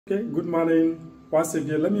Okay, good morning. Once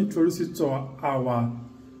again, let me introduce you to our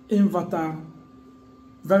inverter,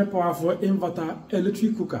 very powerful inverter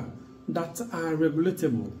electric cooker that are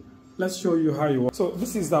regulatable. Let's show you how it works. So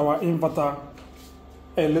this is our inverter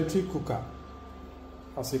electric cooker.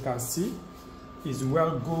 As you can see, it's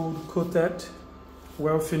well gold coated,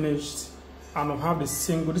 well finished, and we have the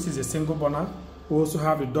single. This is a single burner. We also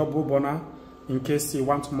have a double burner in case you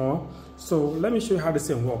want more. So let me show you how this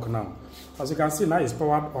thing works now. As you can see now, it's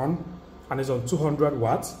powered on and it's on 200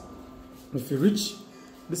 watts. If you reach,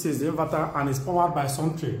 this is the inverter and it's powered by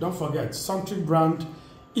SunTricks. Don't forget, SunTricks brand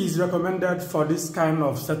is recommended for this kind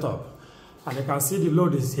of setup. And you can see the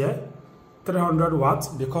load is here, 300 watts,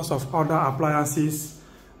 because of other appliances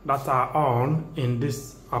that are on in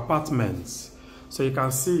this apartment. So you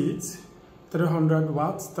can see it, 300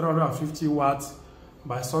 watts, 350 watts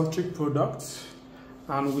by SunTricks product,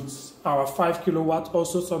 and with our 5 kilowatt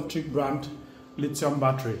also SunTricks brand lithium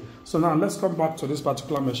battery. So now let's come back to this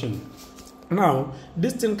particular machine. Now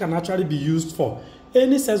this thing can actually be used for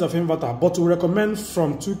any size of inverter, but we recommend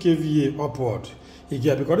from 2 kVA upward.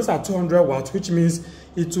 Again, because these are 200 watts, which means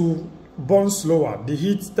it will burn slower. The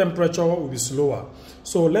heat temperature will be slower.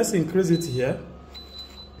 So let's increase it here.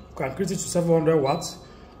 You can increase it to 700 watts,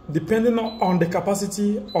 depending on the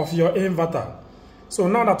capacity of your inverter. So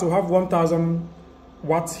now that we have 1000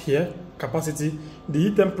 watts here capacity, the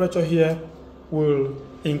heat temperature here will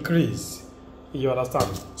increase. You understand?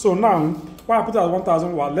 So now when I put it at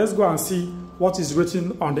 1000 watts, let's go and see what is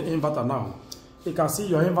written on the inverter now. You can see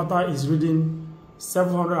your inverter is reading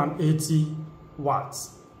 780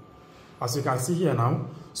 watts, as you can see here now.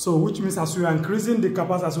 So which means as we are increasing the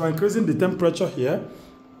capacity, as we are increasing the temperature here,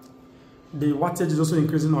 the wattage is also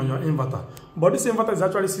increasing on your inverter. But this inverter is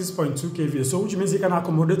actually 6.2 kVA, so which means you can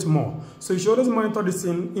accommodate more. So you should always monitor this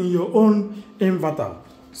in your own inverter.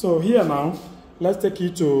 So here now, let's take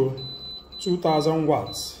it to 2000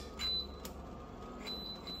 watts.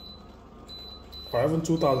 Or even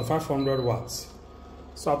 2500 watts.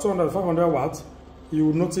 So at 2500 watts, you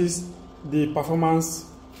will notice the performance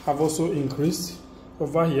have also increased.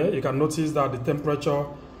 Over here, you can notice that the temperature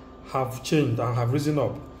have changed and have risen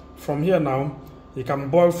up. From here now, you can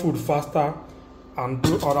boil food faster and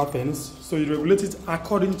do other things. So you regulate it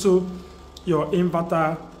according to your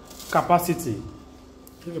inverter capacity.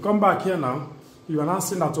 If you come back here now, you are now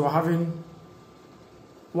seeing that you are having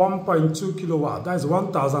 1.2 kilowatt. That is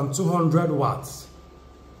 1200 watts.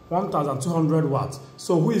 1200 watts.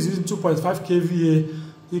 So who is using 2.5 kVA,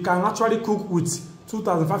 you can actually cook with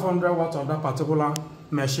 2500 watts of that particular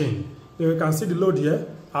machine. You can see the load here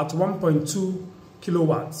at 1.2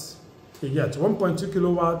 kilowatts. You get 1.2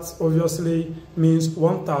 kilowatts obviously means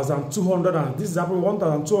 1200, and this is actually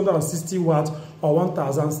 1260 watts or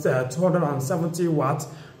 1270 watts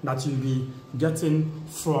that you'll be getting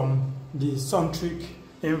from the SunTricks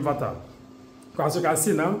inverter. As you can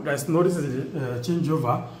see now, there's no, this is the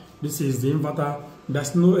changeover. This is the inverter.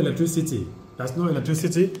 There's no electricity. There's no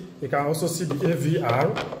electricity. You can also see the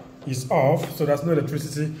AVR is off, so there's no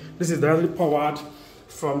electricity. This is directly powered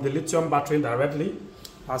from the lithium battery directly,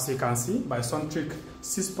 as you can see, by SunTricks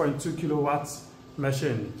 6.2 kilowatts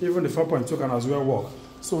machine. Even the 4.2 can as well work.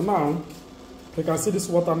 So now, you can see this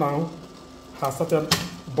water now has started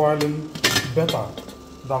boiling better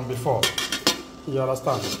than before. You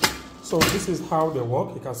understand? So this is how they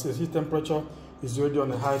work. You can see the heat temperature is already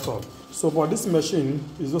on a high top. So, but this machine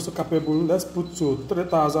is also capable, let's put to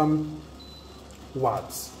 3000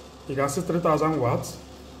 watts. You can see 3000 watts.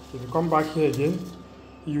 If you come back here again,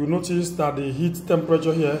 you notice that the heat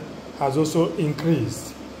temperature here has also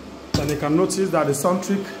increased. And you can notice that the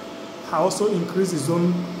SunTricks has also increased its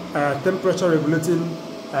own temperature regulating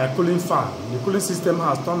cooling fan. The cooling system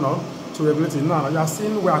has turned on to regulate it. Now you are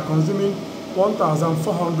seeing we are consuming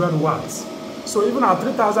 1400 watts. So even at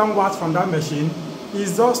 3000 watts from that machine,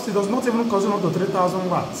 it does not even consume up to 3000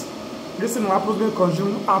 watts. This thing will approximately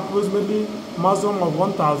consume approximately maximum of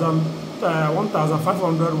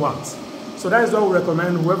 1500 watts. So that is what we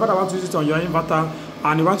recommend. Whoever that wants to use it on your inverter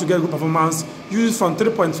and you want to get good performance, use it from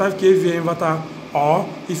 3.5 kVA inverter, or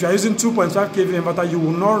if you are using 2.5 kVA inverter, you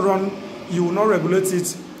will not regulate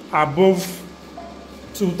it above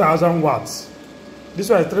 2000 watts. This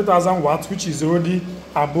one is 3000 watts, which is already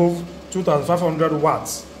above 2500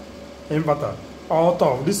 watts inverter. Out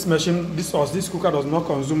of this machine, this cooker does not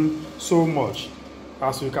consume so much,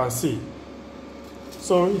 as you can see.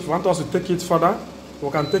 So if you want us to take it further, we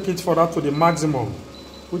can take it further to the maximum,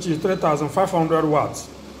 which is 3500 watts.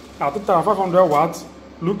 At 3500 watts,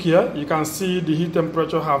 look here, you can see the heat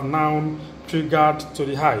temperature have now triggered to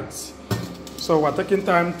the height. So we're taking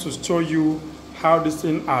time to show you how these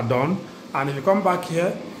things are done. And if you come back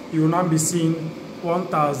here, you will now be seeing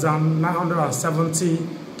 1970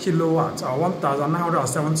 kilowatts or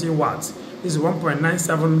 1970 watts. This is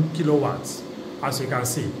 1.97 kilowatts, as you can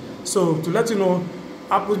see. So to let you know,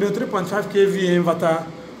 up with the 3.5 kVA inverter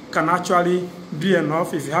can actually be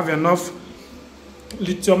enough if you have enough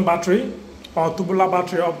lithium battery or tubular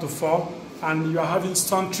battery up to 4, and you are having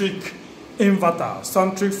SunTricks Inverter,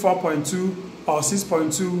 SunTricks 4.2 or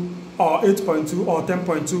 6.2 or 8.2 or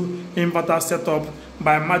 10.2 inverter setup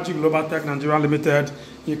by MagicTech Nigeria Limited.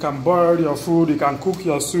 You can boil your food, you can cook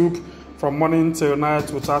your soup from morning till night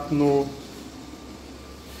without no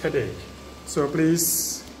headache. So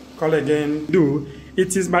please call again.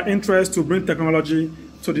 It is my interest to bring technology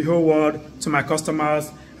to the whole world, to my customers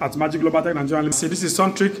at MagicTech Nigeria Limited. This is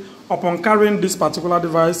SunTricks. Upon carrying this particular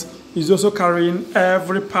device, is also carrying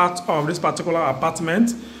every part of this particular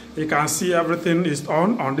apartment. You can see everything is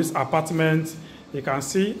on this apartment. You can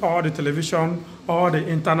see all the television, all the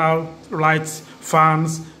internal lights,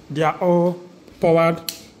 fans, they are all powered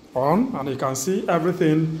on, and you can see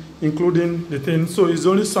everything, including the thing. So it's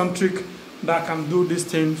only SunTricks that can do this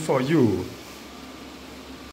thing for you.